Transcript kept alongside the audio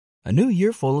A new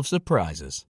year full of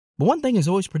surprises. But one thing is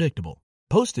always predictable.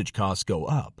 Postage costs go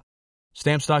up.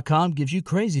 Stamps.com gives you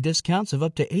crazy discounts of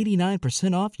up to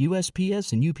 89% off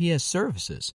USPS and UPS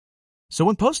services. So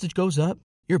when postage goes up,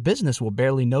 your business will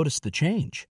barely notice the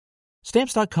change.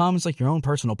 Stamps.com is like your own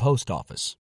personal post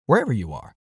office, wherever you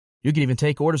are. You can even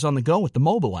take orders on the go with the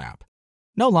mobile app.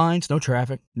 No lines, no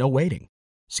traffic, no waiting.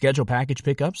 Schedule package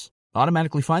pickups,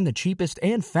 automatically find the cheapest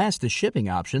and fastest shipping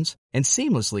options, and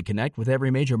seamlessly connect with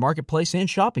every major marketplace and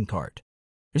shopping cart.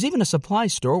 There's even a supply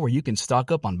store where you can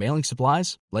stock up on mailing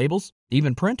supplies, labels,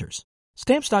 even printers.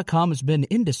 Stamps.com has been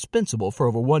indispensable for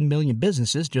over 1 million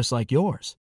businesses just like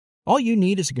yours. All you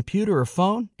need is a computer or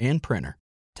phone and printer.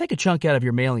 Take a chunk out of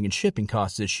your mailing and shipping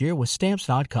costs this year with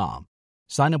Stamps.com.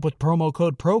 Sign up with promo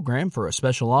code PROGRAM for a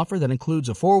special offer that includes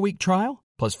a 4-week trial,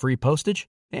 plus free postage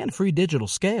and free digital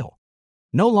scale.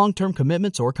 No long-term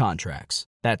commitments or contracts.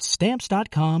 That's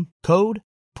Stamps.com, code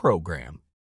PROGRAM.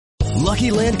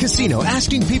 Lucky Land Casino,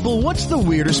 asking people, what's the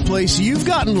weirdest place you've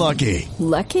gotten lucky?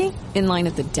 Lucky? In line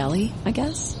at the deli, I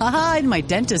guess? Aha, in my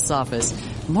dentist's office.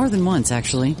 More than once,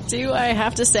 actually. Do I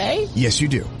have to say? Yes, you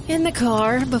do. In the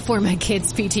car before my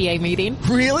kids' PTA meeting.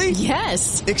 Really?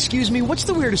 Yes. Excuse me, what's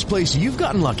the weirdest place you've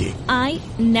gotten lucky? I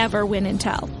never win and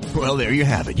tell. Well, there you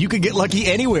have it. You can get lucky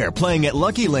anywhere, playing at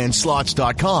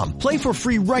LuckyLandSlots.com. Play for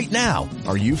free right now.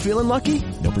 Are you feeling lucky?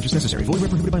 No purchase necessary. Void where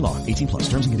prohibited by law. 18+.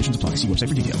 Terms and conditions apply. See website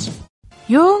for details.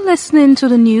 You're listening to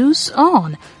the news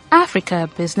on Africa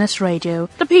Business Radio.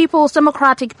 The People's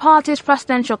Democratic Party's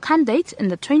presidential candidate in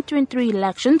the 2023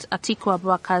 elections, Atiku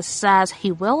Abubakar, says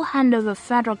he will hand over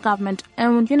federal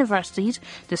government-owned universities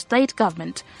to state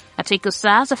government. Atiku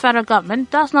says the federal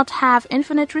government does not have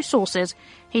infinite resources.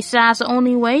 He says the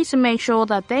only way to make sure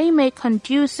that they make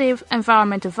conducive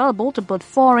environment available to both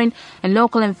foreign and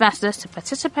local investors to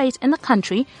participate in the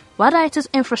country, whether it is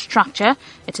infrastructure,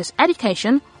 it is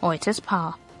education, or it is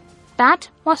power. That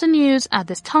was the news at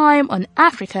this time on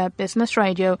Africa Business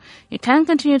Radio. You can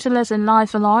continue to listen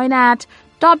live online at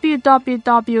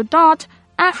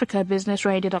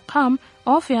www.africabusinessradio.com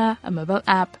or via a mobile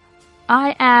app.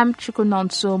 I am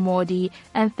Chukunonso Modi,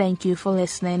 and thank you for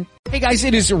listening. Hey guys,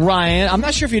 it is Ryan. I'm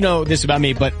not sure if you know this about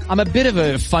me, but I'm a bit of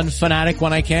a fun fanatic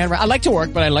when I can. I like to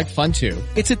work, but I like fun too.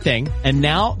 It's a thing. And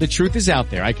now the truth is out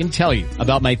there. I can tell you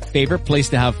about my favorite place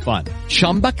to have fun.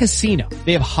 Chumba Casino.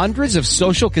 They have hundreds of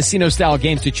social casino style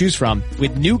games to choose from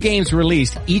with new games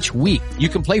released each week. You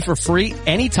can play for free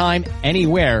anytime,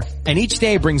 anywhere. And each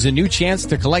day brings a new chance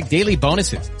to collect daily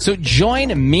bonuses. So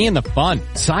join me in the fun.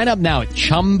 Sign up now at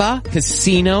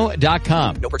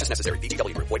ChumbaCasino.com. No purchase necessary.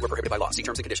 VGW Group. Void where prohibited by law. See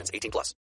terms and conditions. 18+.